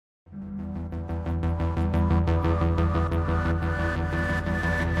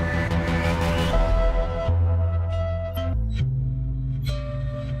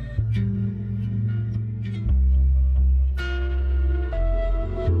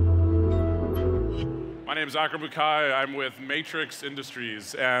name is Akram Boukai. I'm with Matrix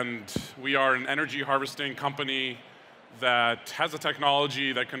Industries, and we are an energy harvesting company that has a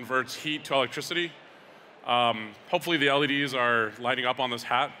technology that converts heat to electricity. Hopefully the LEDs are lighting up on this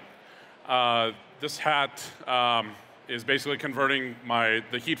hat. This hat is basically converting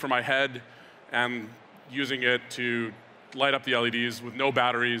the heat from my head and using it to light up the LEDs with no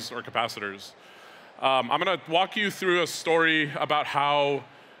batteries or capacitors. I'm going to walk you through a story about how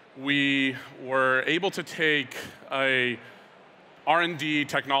we were able to take a R&D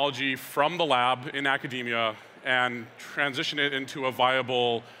technology from the lab in academia and transition it into a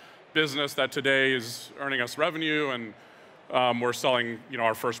viable business that today is earning us revenue, and we're selling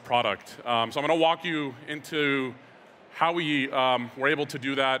our first product. So I'm going to walk you into how we were able to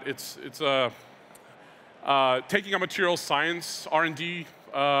do that. It's taking a material science R&D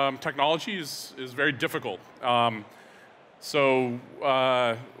technology is very difficult. So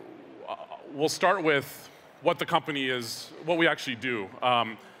we'll start with what the company is, what we actually do.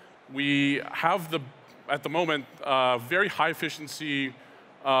 We have at the moment, very high efficiency,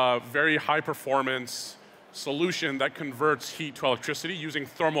 very high performance solution that converts heat to electricity using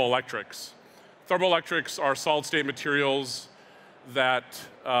thermoelectrics. Thermoelectrics are solid state materials that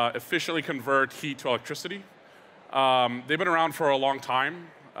efficiently convert heat to electricity. They've been around for a long time,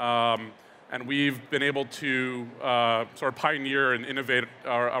 and we've been able to sort of pioneer and innovate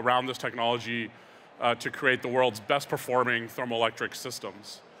around this technology to create the world's best performing thermoelectric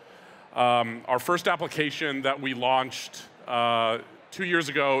systems. Our first application that we launched 2 years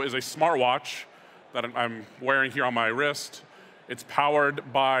ago is a smartwatch that I'm wearing here on my wrist. It's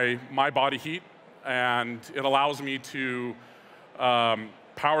powered by my body heat, and it allows me to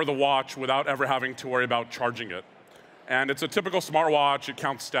power the watch without ever having to worry about charging it. And it's a typical smartwatch. It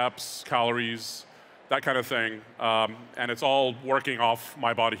counts steps, calories, that kind of thing, and it's all working off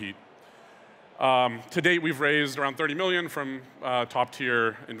my body heat. To date, we've raised around 30 million from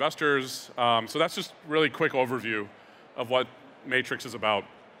top-tier investors. So that's just really quick overview of what Matrix is about.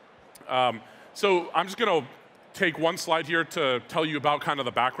 So I'm just going to take one slide here to tell you about kind of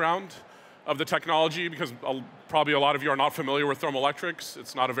the background of the technology, because probably a lot of you are not familiar with thermoelectrics.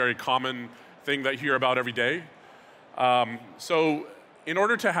 It's not a very common thing that you hear about every day. So in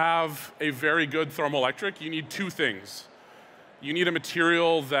order to have a very good thermoelectric, you need two things. You need a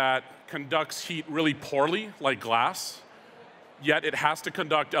material that conducts heat really poorly, like glass, yet it has to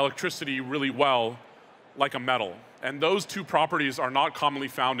conduct electricity really well, like a metal. And those two properties are not commonly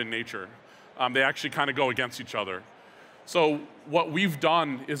found in nature. They actually kind of go against each other. So what we've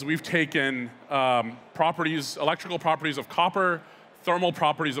done is we've taken electrical properties of copper, thermal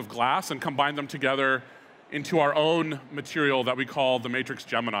properties of glass, and combined them together into our own material that we call the Matrix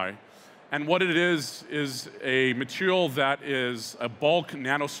Gemini. And what it is a material that is a bulk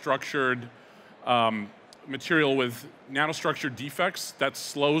nanostructured material with nanostructured defects that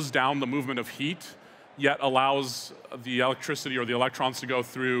slows down the movement of heat, yet allows the electricity or the electrons to go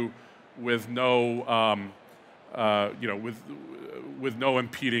through with no, without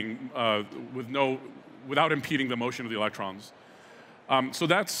impeding the motion of the electrons. So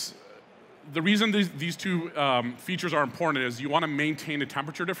that's the reason these two features are important is you want to maintain a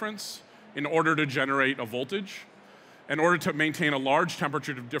temperature difference in order to generate a voltage. In order to maintain a large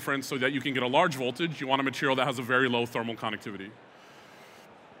temperature difference so that you can get a large voltage, you want a material that has a very low thermal conductivity.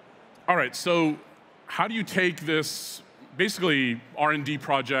 All right, so how do you take this basically R&D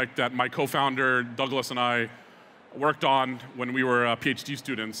project that my co-founder Douglas and I worked on when we were PhD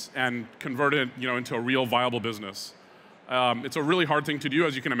students and convert it into a real viable business? It's a really hard thing to do,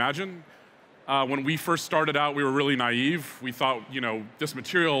 as you can imagine. When we first started out, we were really naive. We thought, this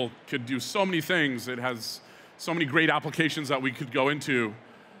material could do so many things. It has so many great applications that we could go into.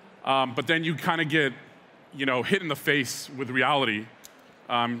 But then you kind of get, hit in the face with reality.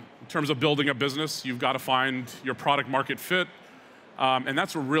 In terms of building a business, you've got to find your product market fit. And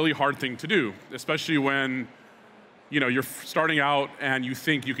that's a really hard thing to do, especially when, you're starting out and you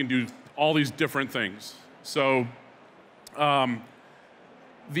think you can do all these different things. So,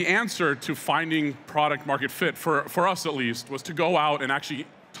 the answer to finding product market fit, for us at least, was to go out and actually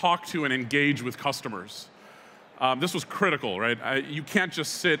talk to and engage with customers. This was critical, right? You can't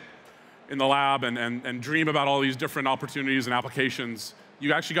just sit in the lab and dream about all these different opportunities and applications.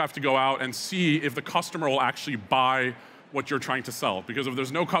 You actually have to go out and see if the customer will actually buy what you're trying to sell. Because if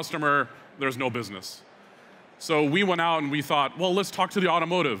there's no customer, there's no business. So we went out and we thought, well, let's talk to the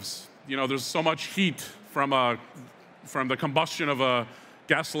automotives. There's so much heat from the combustion of a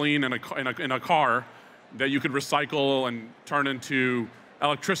gasoline in a car that you could recycle and turn into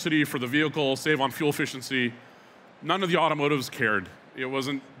electricity for the vehicle, save on fuel efficiency. None of the automotives cared. It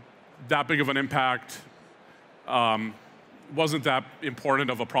wasn't that big of an impact. wasn't that important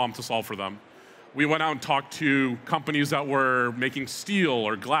of a problem to solve for them. We went out and talked to companies that were making steel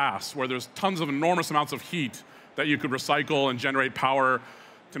or glass, where there's tons of enormous amounts of heat that you could recycle and generate power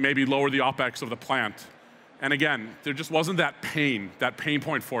to maybe lower the OpEx of the plant. And again, there just wasn't that pain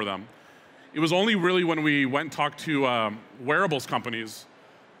point for them. It was only really when we went and talked to wearables companies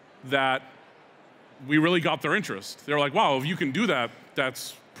that we really got their interest. They were like, wow, if you can do that,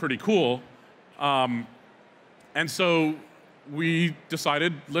 that's pretty cool. And so we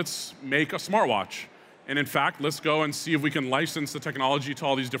decided, let's make a smartwatch. And in fact, let's go and see if we can license the technology to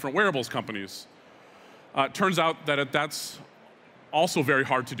all these different wearables companies. It turns out that that's also very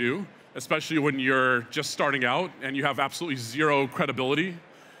hard to do, especially when you're just starting out and you have absolutely zero credibility.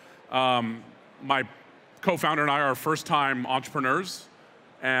 My co-founder and I are first-time entrepreneurs,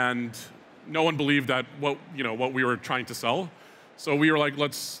 and no one believed that what we were trying to sell. So we were like,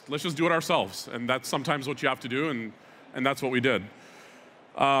 let's just do it ourselves, and that's sometimes what you have to do, and that's what we did.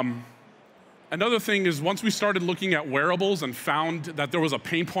 Another thing is, once we started looking at wearables and found that there was a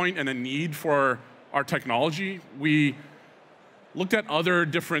pain point and a need for our technology, we looked at other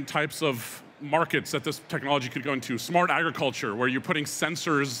different types of markets that this technology could go into. Smart agriculture, where you're putting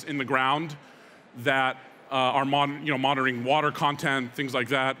sensors in the ground that are monitoring water content, things like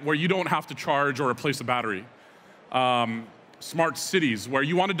that, where you don't have to charge or replace a battery. Smart cities, where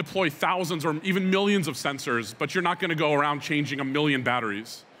you want to deploy thousands or even millions of sensors, but you're not going to go around changing 1 million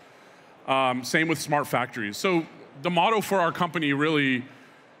batteries. Same with smart factories. So the motto for our company really: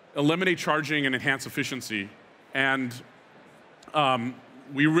 eliminate charging and enhance efficiency. And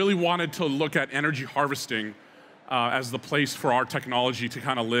we really wanted to look at energy harvesting as the place for our technology to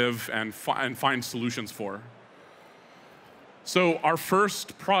kind of live and find solutions for. So our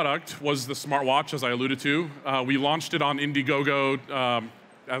first product was the smartwatch, as I alluded to. We launched it on Indiegogo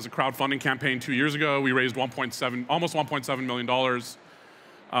as a crowdfunding campaign 2 years ago. We raised almost $1.7 million.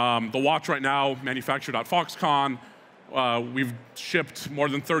 The watch right now, manufactured at Foxconn. We've shipped more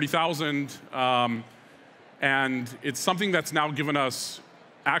than 30,000. And it's something that's now given us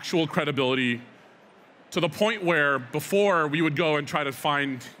actual credibility, to the point where before we would go and try to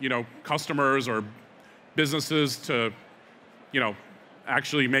find customers or businesses to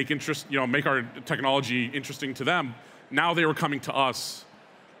actually make our technology interesting to them. Now they were coming to us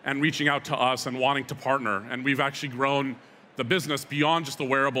and reaching out to us and wanting to partner. And we've actually grown the business beyond just the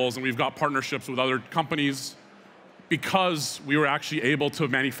wearables, and we've got partnerships with other companies because we were actually able to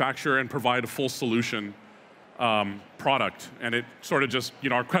manufacture and provide a full solution product. And it sort of just,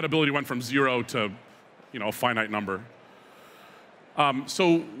 our credibility went from 0 to a finite number.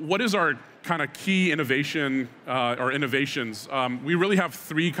 So what is our kind of key innovation or innovations? We really have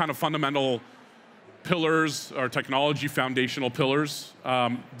 3 kind of fundamental pillars, or technology foundational pillars.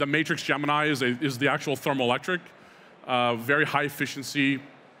 The Matrix Gemini is the actual thermoelectric, very high efficiency,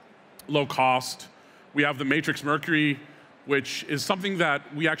 low cost. We have the Matrix Mercury, which is something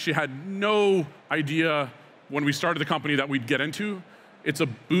that we actually had no idea when we started the company that we'd get into. It's a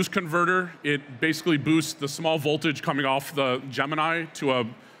boost converter. It basically boosts the small voltage coming off the Gemini to a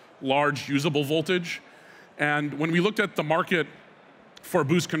large usable voltage. And when we looked at the market for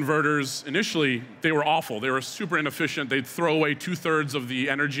boost converters initially, they were awful. They were super inefficient. They'd throw away 2/3 of the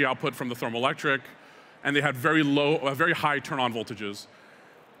energy output from the thermoelectric, and they had very high turn-on voltages.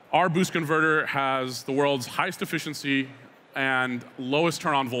 Our boost converter has the world's highest efficiency and lowest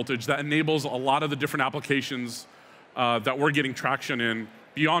turn-on voltage that enables a lot of the different applications that we're getting traction in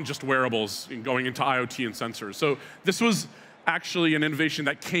beyond just wearables and going into IoT and sensors. So this was actually an innovation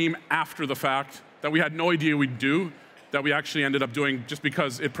that came after the fact that we had no idea we'd do, that we actually ended up doing just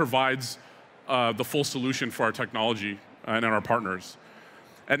because it provides the full solution for our technology and our partners.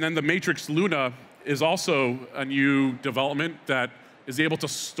 And then the Matrix Luna is also a new development that is able to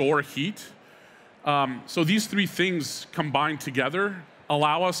store heat. So these 3 things combined together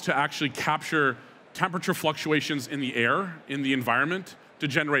allow us to actually capture temperature fluctuations in the air, in the environment, to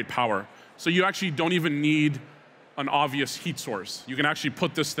generate power. So you actually don't even need an obvious heat source. You can actually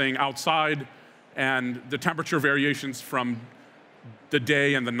put this thing outside, and the temperature variations from the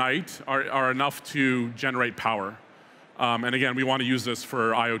day and the night are enough to generate power. And again, we want to use this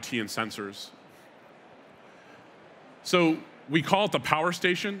for IoT and sensors. So we call it the power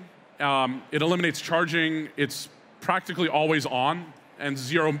station. It eliminates charging. It's practically always on and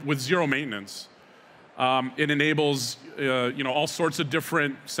with zero maintenance. It enables all sorts of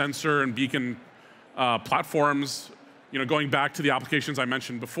different sensor and beacon platforms. Going back to the applications I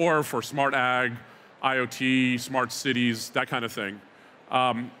mentioned before for smart ag, IoT, smart cities, that kind of thing.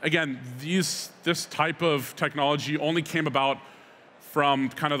 Again, this type of technology only came about from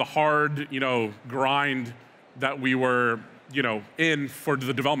kind of the hard, grind that we were in for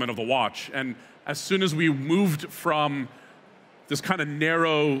the development of the watch. And as soon as we moved from this kind of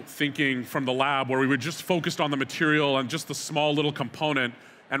narrow thinking from the lab where we were just focused on the material and just the small little component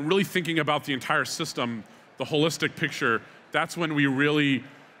and really thinking about the entire system, the holistic picture, that's when we really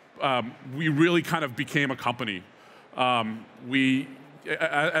kind of became a company.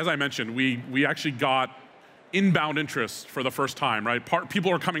 As I mentioned, we actually got inbound interest for the first time, right?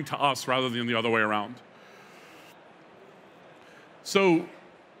 People are coming to us rather than the other way around. So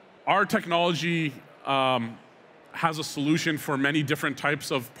our technology has a solution for many different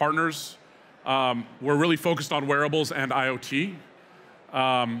types of partners. We're really focused on wearables and IoT.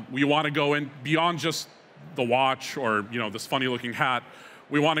 We want to go in beyond just the watch or this funny-looking hat.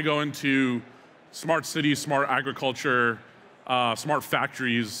 We want to go into smart cities, smart agriculture, smart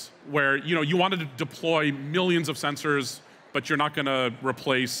factories, where you want to deploy millions of sensors, but you're not going to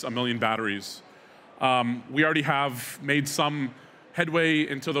replace 1 million batteries. We already have made some headway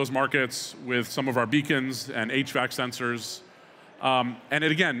into those markets with some of our beacons and HVAC sensors. And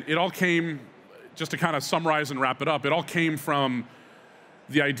it all came, just to kind of summarize and wrap it up, it all came from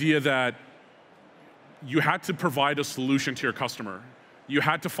the idea that you had to provide a solution to your customer. You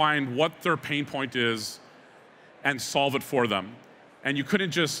had to find what their pain point is and solve it for them. And you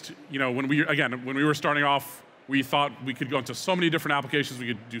couldn't just, when we were starting off, we thought we could go into so many different applications, we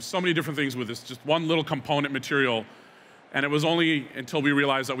could do so many different things with this just one little component material. And it was only until we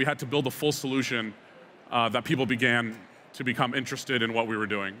realized that we had to build a full solution that people began to become interested in what we were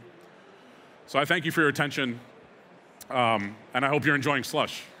doing. So I thank you for your attention, and I hope you're enjoying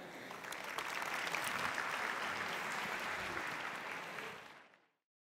Slush.